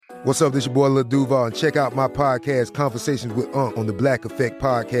What's up, this your boy Lil Duval, and check out my podcast, Conversations with Unc, on the Black Effect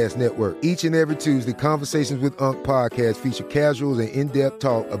Podcast Network. Each and every Tuesday, Conversations with Unc podcast feature casuals and in-depth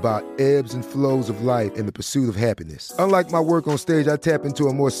talk about ebbs and flows of life and the pursuit of happiness. Unlike my work on stage, I tap into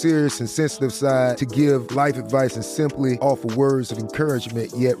a more serious and sensitive side to give life advice and simply offer words of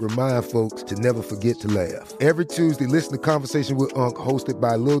encouragement, yet remind folks to never forget to laugh. Every Tuesday, listen to Conversations with Unc, hosted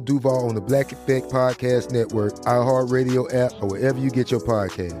by Lil Duval on the Black Effect Podcast Network, iHeartRadio app, or wherever you get your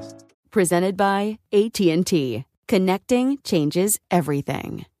podcasts. Presented by AT&T. Connecting changes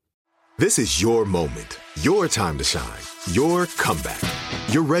everything. This is your moment, your time to shine, your comeback.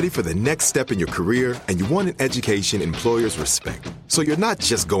 You're ready for the next step in your career, and you want an education employers respect. So you're not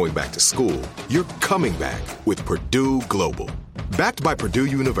just going back to school, you're coming back with Purdue Global. Backed by Purdue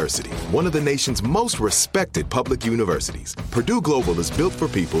University, one of the nation's most respected public universities, Purdue Global is built for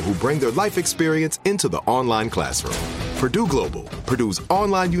people who bring their life experience into the online classroom. Purdue Global, Purdue's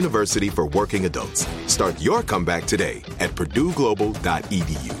online university for working adults. Start your comeback today at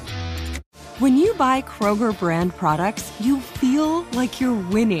purdueglobal.edu. When you buy Kroger brand products, you feel like you're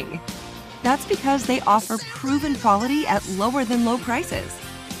winning. That's because they offer proven quality at lower than low prices.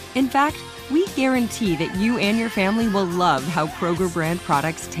 In fact, we guarantee that you and your family will love how Kroger brand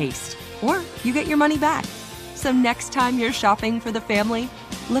products taste, or you get your money back. So next time you're shopping for the family,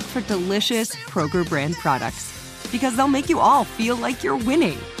 look for delicious Kroger brand products, because they'll make you all feel like you're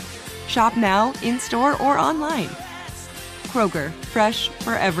winning. Shop now, in-store, or online. Kroger, fresh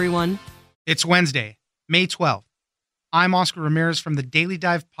for everyone. It's Wednesday, May 12th. I'm Oscar Ramirez from the Daily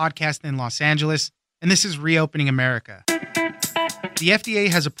Dive podcast in Los Angeles, and this is Reopening America. The FDA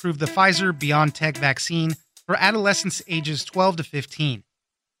has approved the Pfizer-BioNTech vaccine for adolescents ages 12 to 15.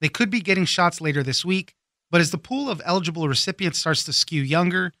 They could be getting shots later this week, but as the pool of eligible recipients starts to skew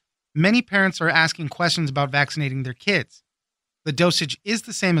younger, many parents are asking questions about vaccinating their kids. The dosage is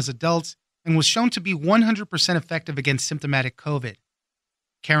the same as adults and was shown to be 100% effective against symptomatic COVID.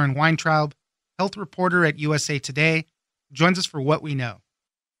 Karen Weintraub, health reporter at USA Today, joins us for What We Know.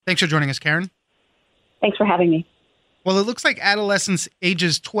 Thanks for joining us, Karen. Thanks for having me. Well, it looks like adolescents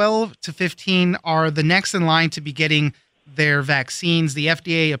ages 12 to 15 are the next in line to be getting their vaccines. The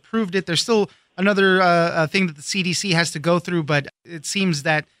FDA approved it. There's still another thing that the CDC has to go through, but it seems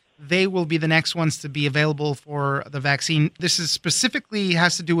that they will be the next ones to be available for the vaccine. This is specifically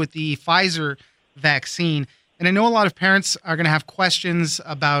has to do with the Pfizer vaccine. And I know a lot of parents are going to have questions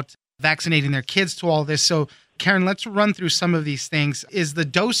about vaccinating their kids to all this. So, Karen, let's run through some of these things. Is the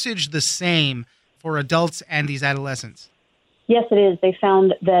dosage the same for adults and these adolescents? Yes, it is. They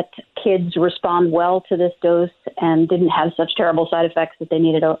found that kids respond well to this dose and didn't have such terrible side effects that they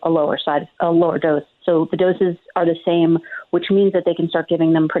needed a lower dose. So the doses are the same, which means that they can start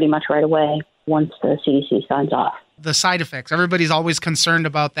giving them pretty much right away once the CDC signs off. The side effects, everybody's always concerned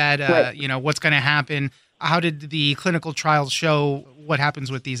about that, Right. What's going to happen. How did the clinical trials show what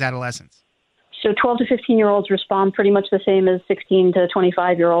happens with these adolescents? So 12 to 15-year-olds respond pretty much the same as 16 to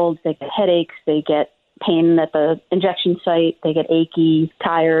 25-year-olds. They get headaches, they get pain at the injection site, they get achy,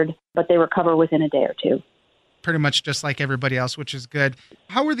 tired, but they recover within a day or two. Pretty much just like everybody else, which is good.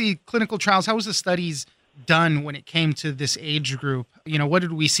 How were the clinical trials? How was the studies done when it came to this age group? What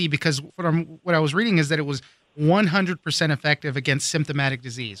did we see? Because what I was reading is that it was 100% effective against symptomatic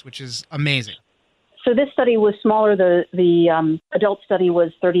disease, which is amazing. So this study was smaller. The adult study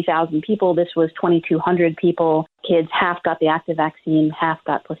was 30,000 people. This was 2,200 people. Kids, half got the active vaccine, half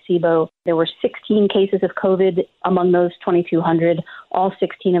got placebo. There were 16 cases of COVID among those 2,200. All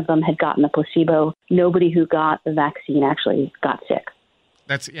 16 of them had gotten the placebo. Nobody who got the vaccine actually got sick.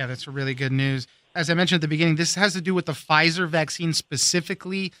 That's really good news. As I mentioned at the beginning, this has to do with the Pfizer vaccine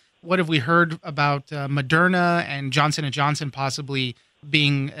specifically. What have we heard about Moderna and Johnson & Johnson possibly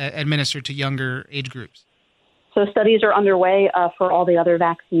being administered to younger age groups? So studies are underway for all the other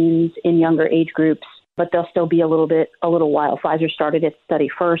vaccines in younger age groups, but they'll still be a little while. Pfizer started its study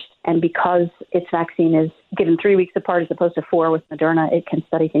first, and because its vaccine is given 3 weeks apart as opposed to 4 with Moderna, it can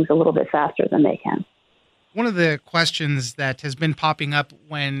study things a little bit faster than they can. One of the questions that has been popping up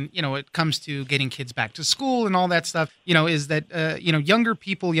when, it comes to getting kids back to school and all that stuff, is that, younger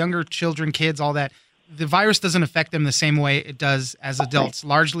people, younger children, kids, all that, the virus doesn't affect them the same way it does as adults.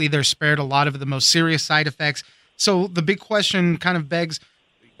 Largely, they're spared a lot of the most serious side effects. So the big question kind of begs,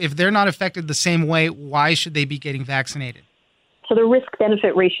 if they're not affected the same way, why should they be getting vaccinated? So the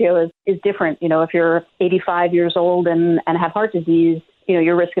risk-benefit ratio is different. If you're 85 years old and have heart disease,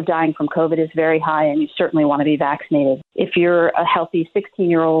 your risk of dying from COVID is very high, and you certainly want to be vaccinated. If you're a healthy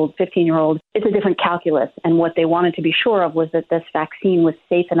 16-year-old, 15-year-old, it's a different calculus. And what they wanted to be sure of was that this vaccine was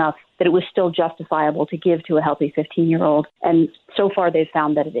safe enough that it was still justifiable to give to a healthy 15-year-old. And so far, they've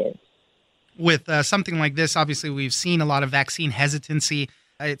found that it is. With something like this, obviously, we've seen a lot of vaccine hesitancy.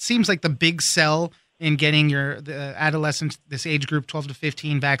 It seems like the big sell in getting the adolescents, this age group, 12 to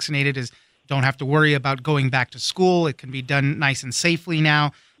 15, vaccinated is don't have to worry about going back to school. It can be done nice and safely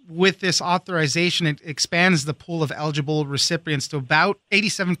now. With this authorization, it expands the pool of eligible recipients to about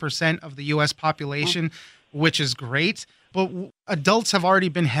 87% of the U.S. population, which is great. But adults have already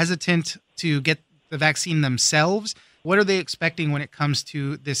been hesitant to get the vaccine themselves. What are they expecting when it comes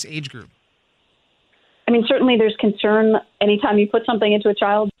to this age group? I mean, certainly there's concern. Anytime you put something into a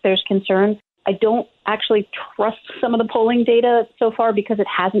child, there's concern. I don't actually trust some of the polling data so far because it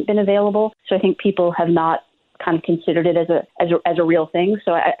hasn't been available. So I think people have not kind of considered it as a real thing.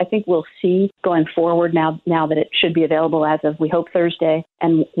 So I think we'll see going forward now that it should be available as of, we hope, Thursday,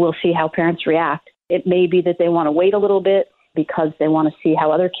 and we'll see how parents react. It may be that they want to wait a little bit because they want to see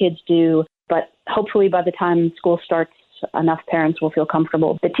how other kids do. But hopefully by the time school starts, enough parents will feel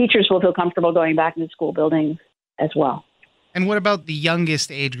comfortable. The teachers will feel comfortable going back into school buildings as well. And what about the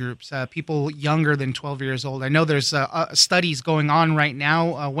youngest age groups, people younger than 12 years old? I know there's studies going on right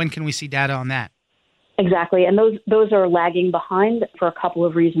now. When can we see data on that? Exactly. And those are lagging behind for a couple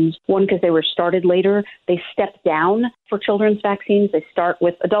of reasons. One, because they were started later. They stepped down for children's vaccines. They start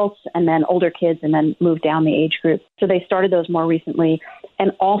with adults and then older kids and then move down the age group. So they started those more recently.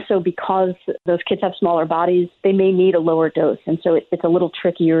 And also because those kids have smaller bodies, they may need a lower dose. And so it's a little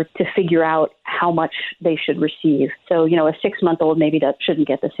trickier to figure out how much they should receive. So, a 6-month-old maybe shouldn't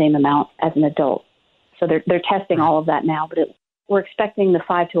get the same amount as an adult. So they're testing all of that now. But we're expecting the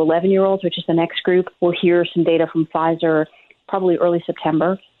 5 to 11-year-olds, which is the next group. We'll hear some data from Pfizer probably early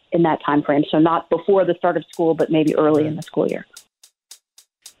September in that time frame. So not before the start of school, but maybe early in the school year.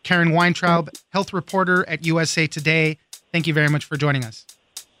 Karen Weintraub, health reporter at USA Today. Thank you very much for joining us.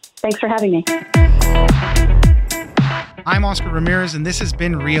 Thanks for having me. I'm Oscar Ramirez, and this has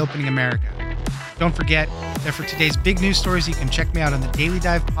been Reopening America. Don't forget that for today's big news stories, you can check me out on the Daily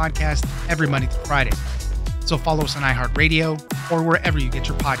Dive podcast every Monday through Friday. So follow us on iHeartRadio or wherever you get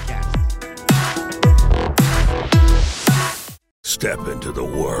your podcasts. Step into the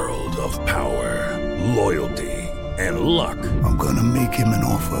world of power, loyalty, and luck. I'm gonna make him an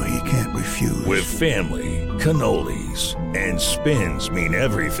offer he can't refuse. With family, cannolis, and spins mean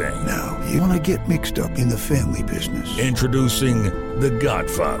everything. Now, you wanna get mixed up in the family business. Introducing The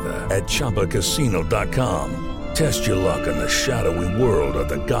Godfather at ChumbaCasino.com. Test your luck in the shadowy world of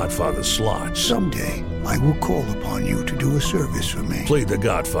The Godfather slot. Someday, I will call upon you to do a service for me. Play The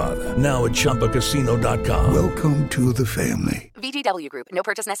Godfather, now at ChumbaCasino.com. Welcome to the family. VGW Group. No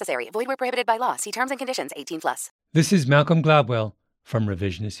purchase necessary. Void where prohibited by law. See terms and conditions. 18+. This is Malcolm Gladwell from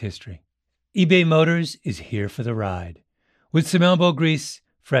Revisionist History. eBay Motors is here for the ride. With some elbow grease,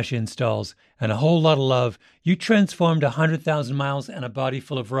 fresh installs, and a whole lot of love, you transformed 100,000 miles and a body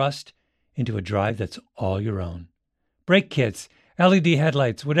full of rust into a drive that's all your own. Brake kits, LED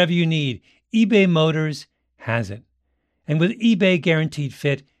headlights, whatever you need, eBay Motors has it. And with eBay Guaranteed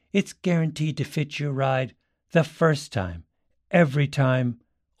Fit, it's guaranteed to fit your ride the first time, every time,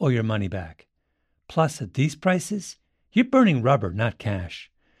 or your money back. Plus, at these prices, you're burning rubber, not cash.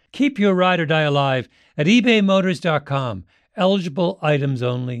 Keep your ride or die alive at ebaymotors.com. Eligible items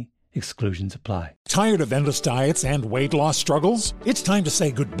only. Exclusions apply. Tired of endless diets and weight loss struggles? It's time to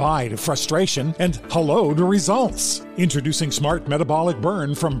say goodbye to frustration and hello to results. Introducing Smart Metabolic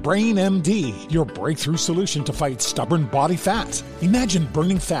Burn from Brain MD, your breakthrough solution to fight stubborn body fat. Imagine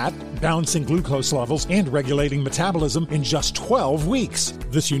burning fat, balancing glucose levels, and regulating metabolism in just 12 weeks.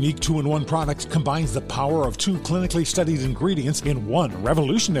 This unique 2-in-1 product combines the power of 2 clinically studied ingredients in one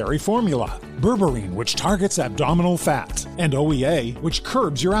revolutionary formula. Berberine, which targets abdominal fat, and OEA, which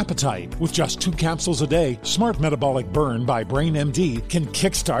curbs your appetite. With just 2 capsules a day, Smart Metabolic Burn by Brain MD can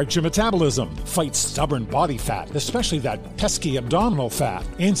kickstart your metabolism, fight stubborn body fat, especially that pesky abdominal fat,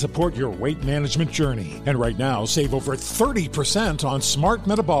 and support your weight management journey. And right now, save over 30% on Smart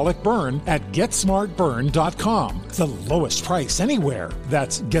Metabolic Burn at GetSmartBurn.com. The lowest price anywhere.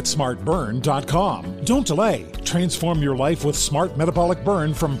 That's GetSmartBurn.com. Don't delay. Transform your life with Smart Metabolic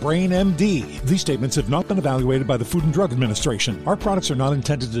Burn from Brain MD. These statements have not been evaluated by the Food and Drug Administration. Our products are not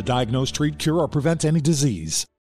intended to diagnose, treat, cure, or prevent any disease.